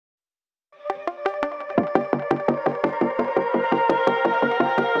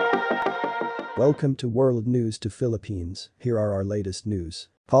Welcome to World News to Philippines. Here are our latest news.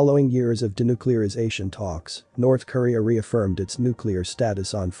 Following years of denuclearization talks, North Korea reaffirmed its nuclear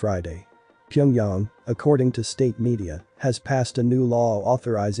status on Friday. Pyongyang, according to state media, has passed a new law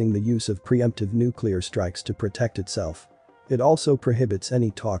authorizing the use of preemptive nuclear strikes to protect itself. It also prohibits any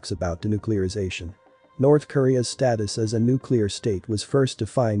talks about denuclearization. North Korea's status as a nuclear state was first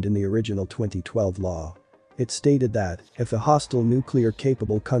defined in the original 2012 law. It stated that, if a hostile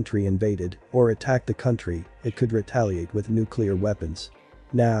nuclear-capable country invaded or attacked the country, it could retaliate with nuclear weapons.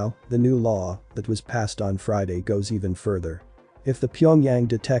 Now, the new law that was passed on Friday goes even further. If the Pyongyang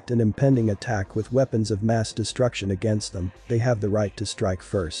detect an impending attack with weapons of mass destruction against them, they have the right to strike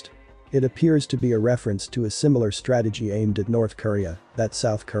first. It appears to be a reference to a similar strategy aimed at North Korea that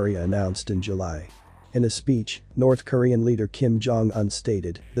South Korea announced in July. In a speech, North Korean leader Kim Jong-un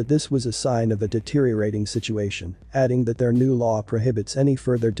stated that this was a sign of a deteriorating situation, adding that their new law prohibits any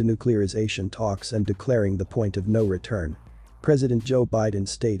further denuclearization talks and declaring the point of no return. President Joe Biden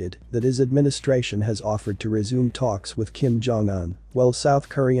stated that his administration has offered to resume talks with Kim Jong-un, while South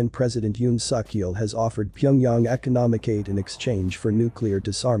Korean President Yoon Suk-yeol has offered Pyongyang economic aid in exchange for nuclear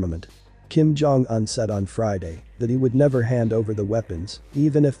disarmament. Kim Jong-un said on Friday that he would never hand over the weapons,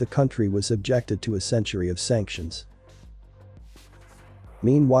 even if the country was subjected to a century of sanctions.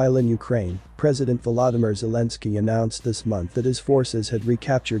 Meanwhile in Ukraine, President Volodymyr Zelensky announced this month that his forces had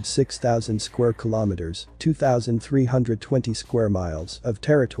recaptured 6,000 square kilometers, 2,320 square miles of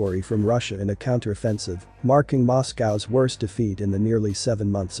territory from Russia in a counteroffensive, marking Moscow's worst defeat in the nearly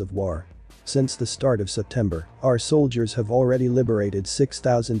 7 months of war. Since the start of September, our soldiers have already liberated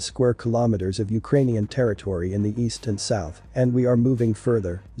 6,000 square kilometers of Ukrainian territory in the east and south, and we are moving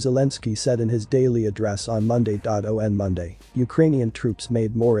further, Zelensky said in his daily address on Monday. On Monday, Ukrainian troops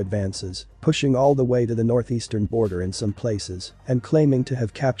made more advances, pushing all the way to the northeastern border in some places, and claiming to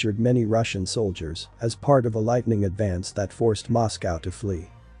have captured many Russian soldiers as part of a lightning advance that forced Moscow to flee.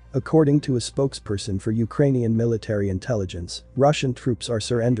 According to a spokesperson for Ukrainian military intelligence, Russian troops are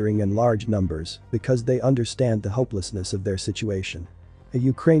surrendering in large numbers because they understand the hopelessness of their situation. A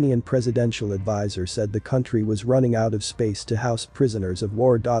Ukrainian presidential advisor said the country was running out of space to house prisoners of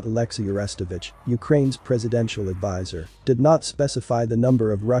war. Alexei Arestovich, Ukraine's presidential advisor, did not specify the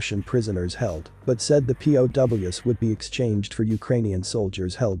number of Russian prisoners held, but said the POWs would be exchanged for Ukrainian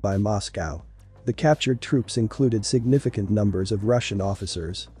soldiers held by Moscow. The captured troops included significant numbers of Russian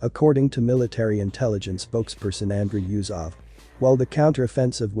officers, according to military intelligence spokesperson Andriy Yuzov. While the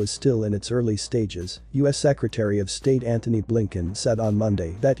counteroffensive was still in its early stages, U.S. Secretary of State Antony Blinken said on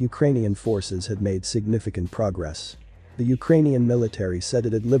Monday that Ukrainian forces had made significant progress. The Ukrainian military said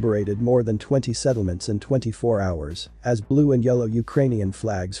it had liberated more than 20 settlements in 24 hours, as blue and yellow Ukrainian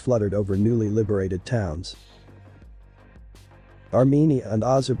flags fluttered over newly liberated towns. Armenia and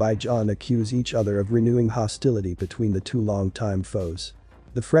Azerbaijan accuse each other of renewing hostility between the two longtime foes.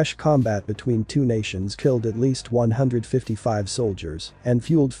 The fresh combat between two nations killed at least 155 soldiers and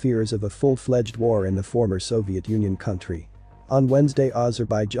fueled fears of a full-fledged war in the former Soviet Union country. On Wednesday,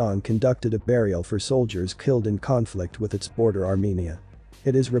 Azerbaijan conducted a burial for soldiers killed in conflict with its border Armenia.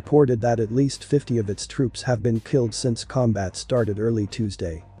 It is reported that at least 50 of its troops have been killed since combat started early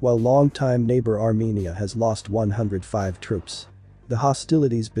Tuesday, while longtime neighbor Armenia has lost 105 troops. The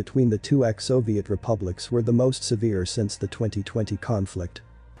hostilities between the two ex-Soviet republics were the most severe since the 2020 conflict.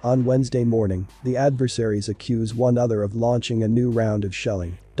 On Wednesday morning, the adversaries accuse one another of launching a new round of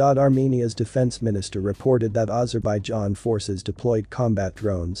shelling. Armenia's defense minister reported that Azerbaijan forces deployed combat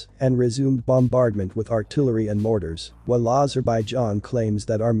drones and resumed bombardment with artillery and mortars, while Azerbaijan claims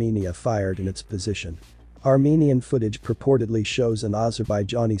that Armenia fired in its position. Armenian footage purportedly shows an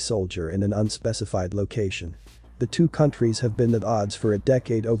Azerbaijani soldier in an unspecified location. The two countries have been at odds for a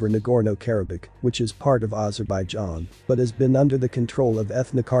decade over Nagorno-Karabakh, which is part of Azerbaijan, but has been under the control of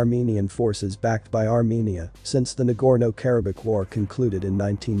ethnic Armenian forces backed by Armenia since the Nagorno-Karabakh War concluded in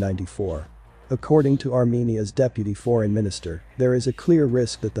 1994. According to Armenia's deputy foreign minister, there is a clear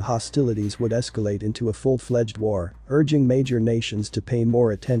risk that the hostilities would escalate into a full-fledged war, urging major nations to pay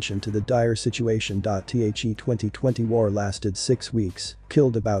more attention to the dire situation. The 2020 war lasted 6 weeks,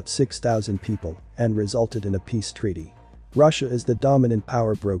 killed about 6,000 people, and resulted in a peace treaty. Russia is the dominant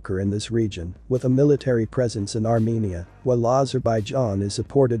power broker in this region, with a military presence in Armenia, while Azerbaijan is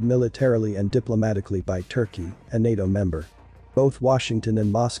supported militarily and diplomatically by Turkey, a NATO member. Both Washington and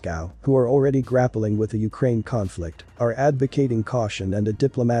Moscow, who are already grappling with the Ukraine conflict, are advocating caution and a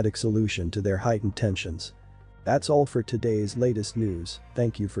diplomatic solution to their heightened tensions. That's all for today's latest news.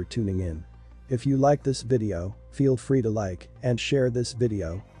 Thank you for tuning in. If you like this video, feel free to like and share this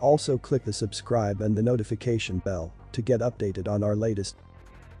video. Also click the subscribe and the notification bell to get updated on our latest